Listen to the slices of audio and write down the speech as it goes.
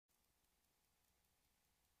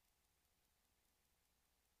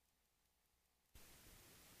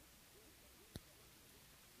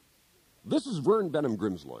This is Vern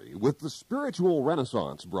Grimsley with the Spiritual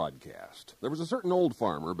Renaissance broadcast. There was a certain old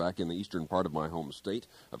farmer back in the eastern part of my home state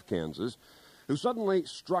of Kansas who suddenly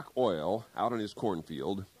struck oil out in his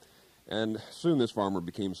cornfield, and soon this farmer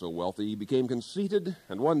became so wealthy he became conceited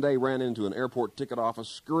and one day ran into an airport ticket office,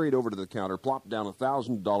 scurried over to the counter, plopped down a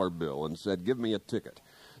 $1,000 bill and said, "Give me a ticket."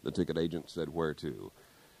 The ticket agent said, "Where to?"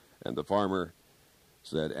 And the farmer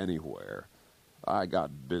said, "Anywhere. I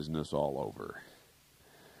got business all over."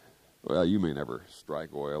 Well, you may never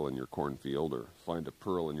strike oil in your cornfield or find a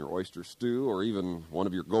pearl in your oyster stew or even one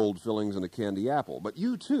of your gold fillings in a candy apple. But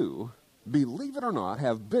you, too, believe it or not,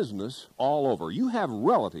 have business all over. You have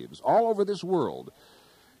relatives all over this world,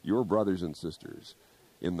 your brothers and sisters,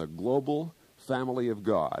 in the global family of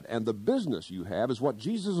God. And the business you have is what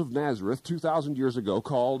Jesus of Nazareth 2,000 years ago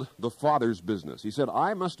called the Father's business. He said,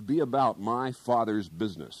 "I must be about my Father's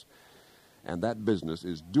business." And that business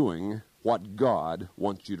is doing what God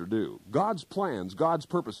wants you to do. God's plans, God's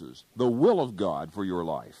purposes, the will of God for your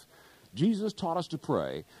life. Jesus taught us to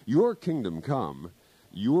pray, "Your kingdom come,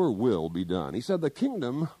 your will be done." He said the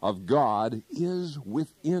kingdom of God is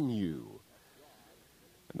within you.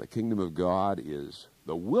 And the kingdom of God is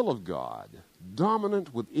the will of God,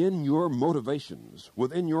 dominant within your motivations,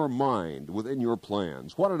 within your mind, within your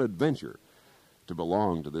plans. What an adventure to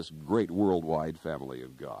belong to this great worldwide family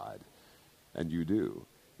of God. And you do.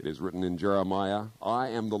 It is written in Jeremiah, "I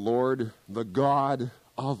am the Lord, the God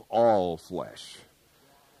of all flesh."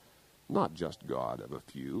 Not just God of a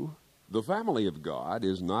few. The family of God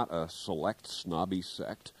is not a select, snobby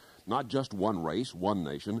sect, not just one race, one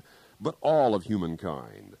nation, but all of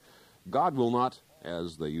humankind. God will not,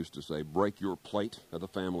 as they used to say, break your plate at the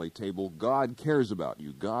family table. God cares about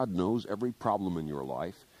you. God knows every problem in your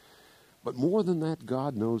life. But more than that,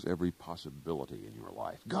 God knows every possibility in your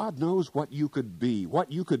life. God knows what you could be,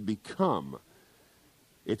 what you could become,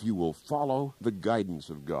 if you will follow the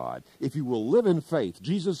guidance of God. If you will live in faith.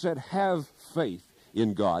 Jesus said, "Have faith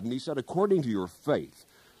in God." And he said, "According to your faith,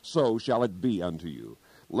 so shall it be unto you."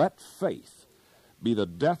 Let faith be the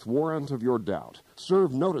death warrant of your doubt.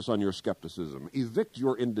 Serve notice on your skepticism. Evict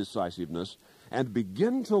your indecisiveness. And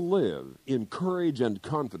begin to live in courage and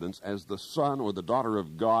confidence as the son or the daughter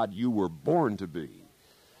of God you were born to be.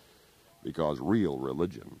 Because real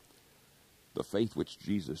religion, the faith which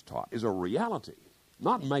Jesus taught, is a reality.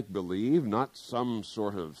 Not make-believe, not some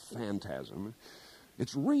sort of phantasm.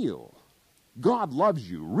 It's real. God loves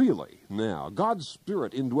you really now. God's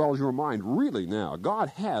Spirit indwells your mind really now. God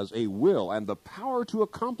has a will and the power to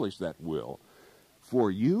accomplish that will for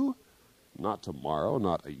you. Not tomorrow,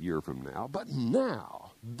 not a year from now, but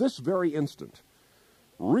now, this very instant.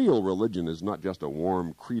 Real religion is not just a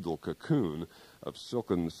warm creedal cocoon of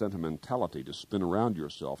silken sentimentality to spin around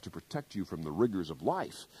yourself to protect you from the rigors of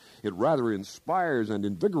life. It rather inspires and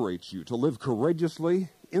invigorates you to live courageously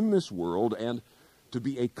in this world and to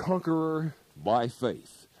be a conqueror by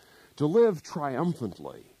faith, to live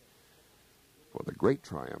triumphantly. For the great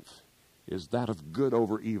triumph is that of good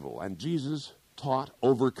over evil, and Jesus taught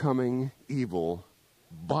overcoming evil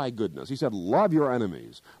by goodness. He said, "Love your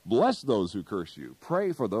enemies, bless those who curse you,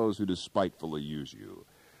 pray for those who despitefully use you."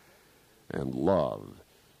 And love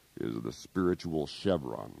is the spiritual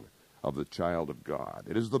chevron of the child of God.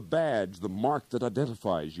 It is the badge, the mark that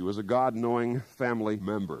identifies you as a God-knowing family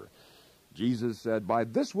member. Jesus said, "By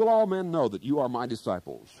this will all men know that you are my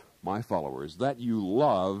disciples, my followers, that you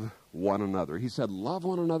love one another." He said, "Love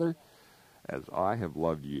one another as I have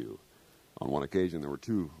loved you." On one occasion, there were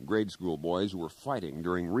two grade school boys who were fighting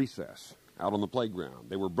during recess out on the playground.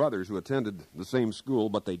 They were brothers who attended the same school,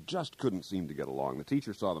 but they just couldn't seem to get along. The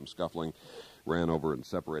teacher saw them scuffling, ran over and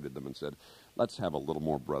separated them and said, "Let's have a little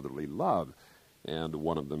more brotherly love." And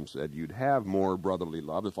one of them said, "You'd have more brotherly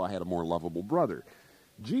love if I had a more lovable brother."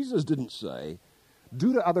 Jesus didn't say,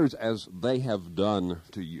 "Do to others as they have done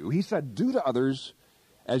to you." He said, "Do to others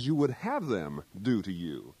as you would have them do to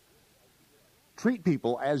you." Treat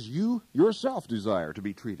people as you yourself desire to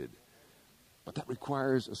be treated. But that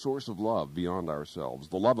requires a source of love beyond ourselves,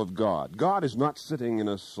 the love of God. God is not sitting in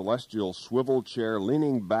a celestial swivel chair,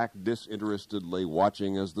 leaning back disinterestedly,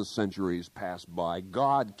 watching as the centuries pass by.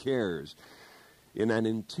 God cares in an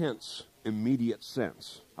intense, immediate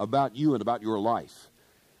sense about you and about your life.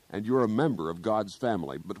 And you're a member of God's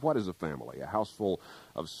family. But what is a family? A house full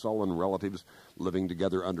of sullen relatives living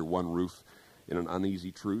together under one roof in an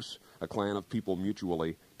uneasy truce, a clan of people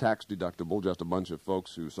mutually tax-deductible, just a bunch of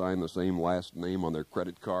folks who sign the same last name on their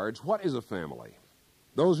credit cards. What is a family?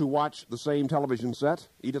 Those who watch the same television set,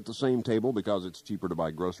 eat at the same table because it's cheaper to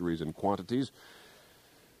buy groceries in quantities?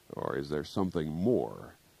 Or is there something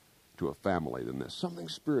more to a family than this, something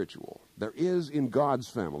spiritual. There is in God's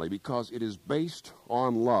family because it is based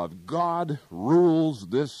on love. God rules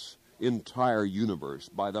this entire universe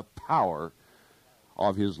by the power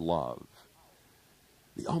of his love.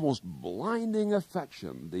 The almost blinding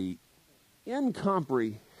affection, the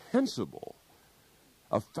incomprehensible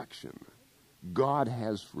affection God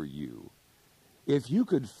has for you. If you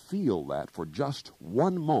could feel that for just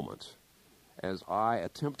one moment, as I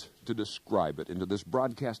attempt to describe it into this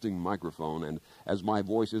broadcasting microphone and as my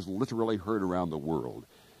voice is literally heard around the world,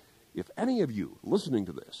 if any of you listening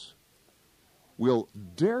to this will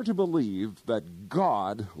dare to believe that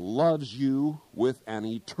God loves you with an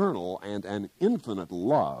eternal and an infinite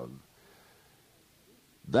love,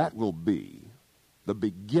 that will be the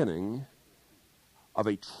beginning of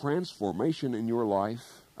a transformation in your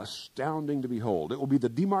life astounding to behold. It will be the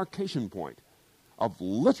demarcation point of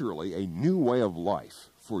literally a new way of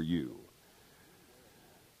life for you.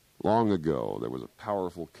 Long ago, there was a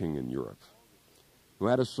powerful king in Europe who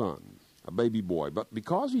had a son, a baby boy, but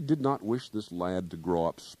because he did not wish this lad to grow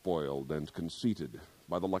up spoiled and conceited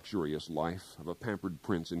by the luxurious life of a pampered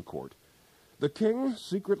prince in court, the king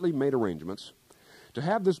secretly made arrangements to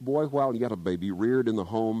have this boy, while yet a baby, reared in the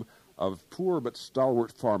home of poor but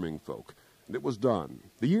stalwart farming folk. And it was done.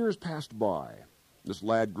 The years passed by. This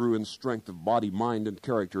lad grew in strength of body, mind, and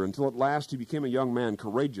character until at last he became a young man,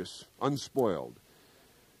 courageous, unspoiled.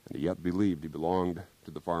 And he yet believed he belonged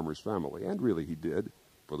to the farmer's family. And really he did,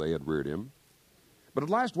 for they had reared him. But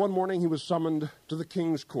at last one morning he was summoned to the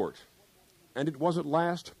king's court. And it was at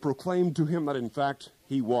last proclaimed to him that in fact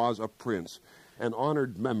he was a prince, an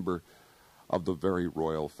honored member of the very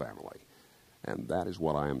royal family. And that is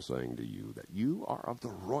what I am saying to you, that you are of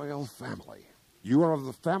the royal family. You are of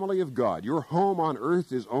the family of God. Your home on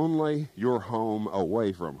earth is only your home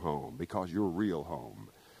away from home, because your real home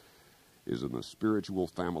is in the spiritual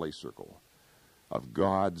family circle of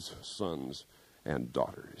God's sons and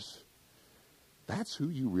daughters. That's who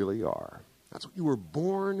you really are. That's what you were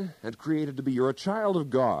born and created to be. You're a child of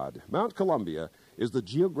God. Mount Columbia is the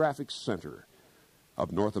geographic center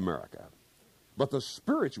of North America. But the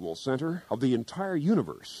spiritual center of the entire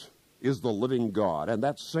universe is the living God. And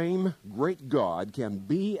that same great God can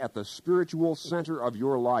be at the spiritual center of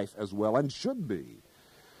your life as well, and should be.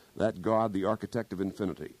 That God, the architect of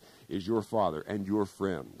infinity, is your Father and your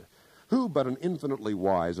friend. Who but an infinitely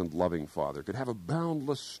wise and loving Father could have a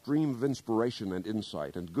boundless stream of inspiration and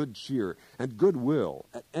insight and good cheer and goodwill?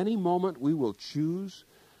 At any moment we will choose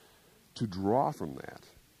to draw from that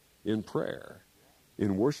in prayer,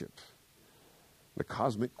 in worship. The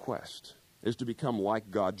cosmic quest is to become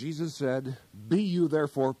like God. Jesus said, "Be you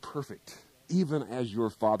therefore perfect, even as your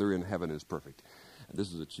Father in heaven is perfect." And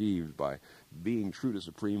this is achieved by being true to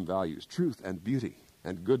supreme values, truth and beauty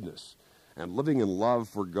and goodness, and living in love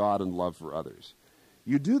for God and love for others.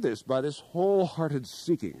 You do this by this wholehearted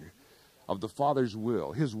seeking of the Father's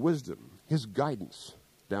will, his wisdom, his guidance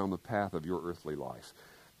down the path of your earthly life.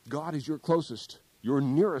 God is your closest, your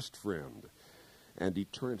nearest friend, and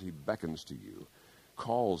eternity beckons to you,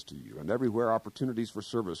 calls to you, and everywhere opportunities for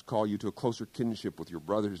service call you to a closer kinship with your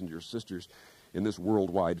brothers and your sisters in this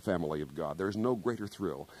worldwide family of God. There is no greater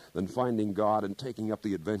thrill than finding God and taking up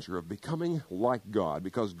the adventure of becoming like God,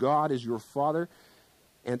 because God is your Father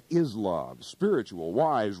and is love, spiritual,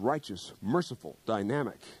 wise, righteous, merciful,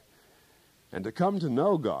 dynamic. And to come to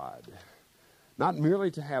know God, not merely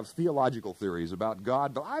to have theological theories about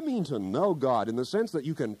God, but I mean to know God in the sense that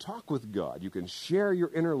you can talk with God, you can share your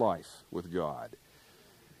inner life with God,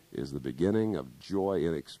 is the beginning of joy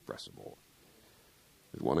inexpressible.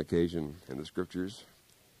 There's one occasion in the Scriptures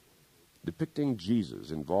depicting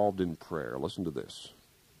Jesus involved in prayer. Listen to this,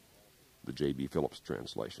 the J.B. Phillips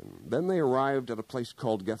translation. "Then they arrived at a place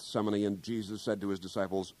called Gethsemane, and Jesus said to his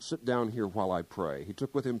disciples, 'Sit down here while I pray.' He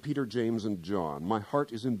took with him Peter, James, and John. 'My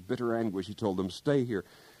heart is in bitter anguish,' he told them. 'Stay here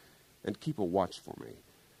and keep a watch for me.'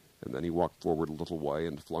 And then he walked forward a little way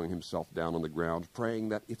and flung himself down on the ground, praying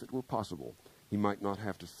that if it were possible, he might not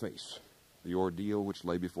have to face the ordeal which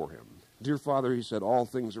lay before him. 'Dear Father,' he said, 'all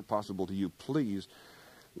things are possible to you. Please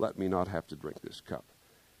let me not have to drink this cup.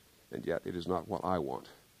 And yet it is not what I want,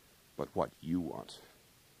 but what you want,'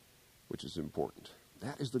 which is important.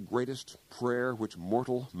 That is the greatest prayer which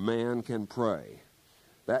mortal man can pray.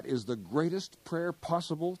 That is the greatest prayer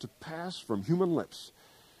possible to pass from human lips,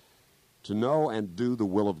 to know and do the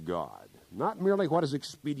will of God. Not merely what is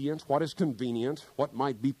expedient, what is convenient, what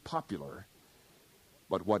might be popular,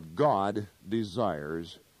 but what God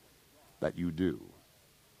desires that you do.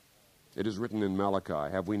 It is written in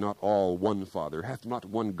Malachi, 'Have we not all one Father? Hath not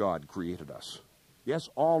one God created us?' Yes,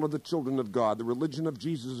 all are the children of God. The religion of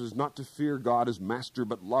Jesus is not to fear God as master,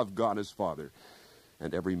 but love God as Father,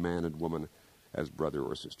 and every man and woman as brother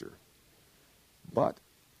or sister. But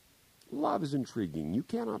love is intriguing. You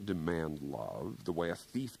cannot demand love the way a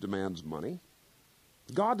thief demands money.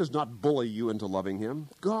 God does not bully you into loving him.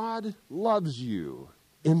 God loves you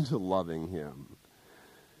into loving him.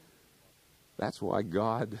 That's why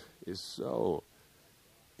God is so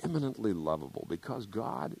eminently lovable, because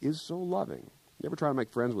God is so loving. You ever try to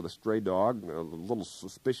make friends with a stray dog, a little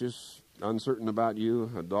suspicious, uncertain about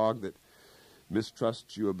you, a dog that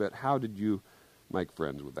mistrusts you a bit? How did you make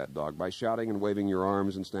friends with that dog? By shouting and waving your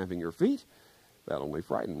arms and stamping your feet? That only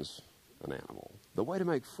frightens an animal. The way to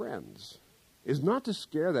make friends is not to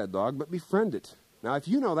scare that dog, but befriend it. Now, if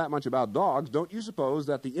you know that much about dogs, don't you suppose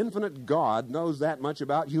that the infinite God knows that much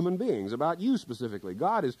about human beings, about you specifically?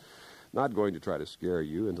 God is not going to try to scare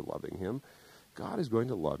you into loving him. God is going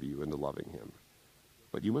to love you into loving him.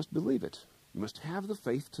 But you must believe it. You must have the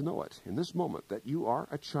faith to know it in this moment, that you are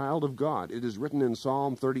a child of God. It is written in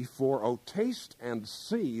Psalm 34, "Oh, taste and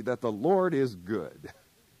see that the Lord is good."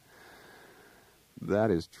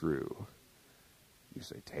 That is true. You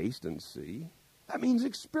say, taste and see? That means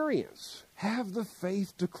experience. Have the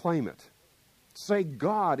faith to claim it. Say,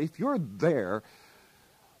 God, if you're there,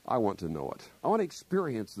 I want to know it. I want to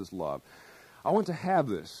experience this love. I want to have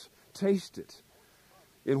this, taste it.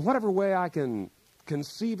 In whatever way I can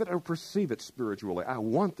conceive it or perceive it spiritually, I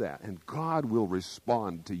want that. And God will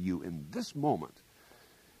respond to you in this moment.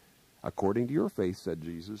 According to your faith, said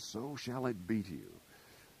Jesus, so shall it be to you.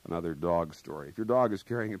 Another dog story. If your dog is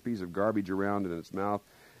carrying a piece of garbage around in its mouth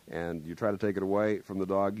and you try to take it away from the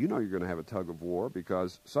dog, you know you're going to have a tug of war,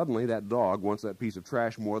 because suddenly that dog wants that piece of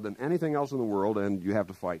trash more than anything else in the world, and you have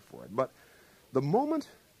to fight for it. But the moment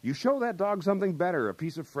you show that dog something better, a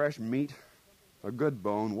piece of fresh meat, a good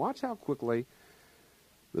bone, watch how quickly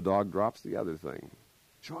the dog drops the other thing.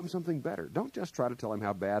 Show him something better. Don't just try to tell him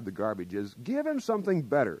how bad the garbage is. Give him something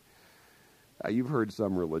better. You've heard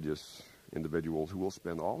some religious individuals who will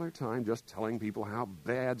spend all their time just telling people how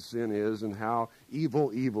bad sin is and how evil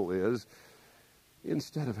is,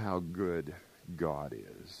 instead of how good God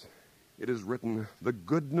is. It is written, the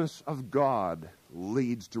goodness of God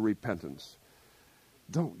leads to repentance.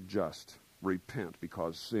 Don't just repent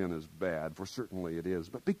because sin is bad, for certainly it is,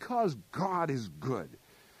 but because God is good,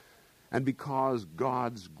 and because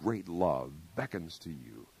God's great love beckons to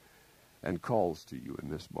you and calls to you in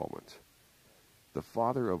this moment. The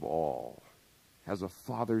Father of all has a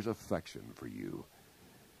father's affection for you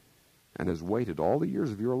and has waited all the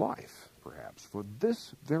years of your life, perhaps, for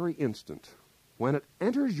this very instant when it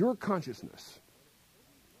enters your consciousness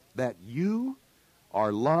that you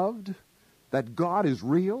are loved, that God is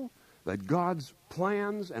real, that God's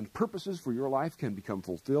plans and purposes for your life can become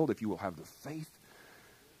fulfilled if you will have the faith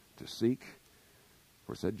to seek.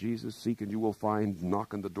 For said Jesus, seek and you will find,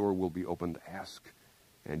 knock and the door will be opened, ask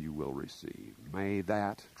and you will receive. May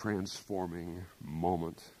that transforming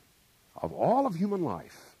moment of all of human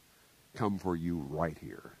life come for you right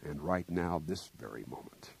here and right now, this very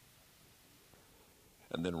moment.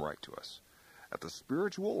 And then write to us at the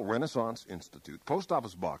Spiritual Renaissance Institute, Post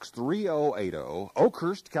Office Box 3080,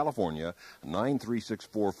 Oakhurst, California,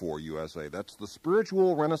 93644 USA. That's the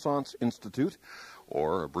Spiritual Renaissance Institute,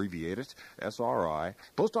 or abbreviate it, SRI,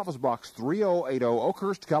 Post Office Box 3080,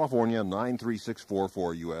 Oakhurst, California,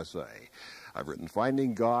 93644 USA. I've written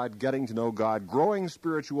Finding God, Getting to Know God, Growing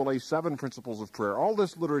Spiritually, 7 Principles of Prayer. All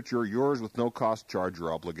this literature yours with no cost, charge,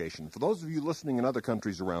 or obligation. For those of you listening in other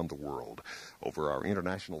countries around the world, over our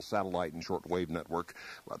international satellite and shortwave network,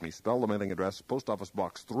 let me spell the mailing address, Post Office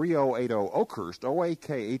Box 3080, Oakhurst, Oakhurst,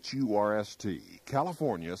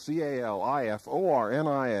 California, California,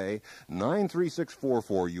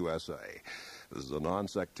 93644 USA. This is a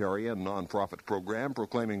non-sectarian, non-profit program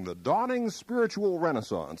proclaiming the dawning spiritual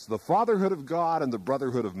renaissance, the fatherhood of God and the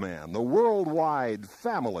brotherhood of man, the worldwide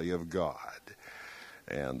family of God.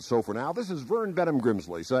 And so for now, this is Vern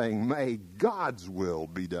Grimsley saying, may God's will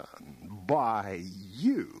be done by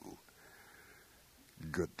you.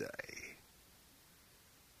 Good day.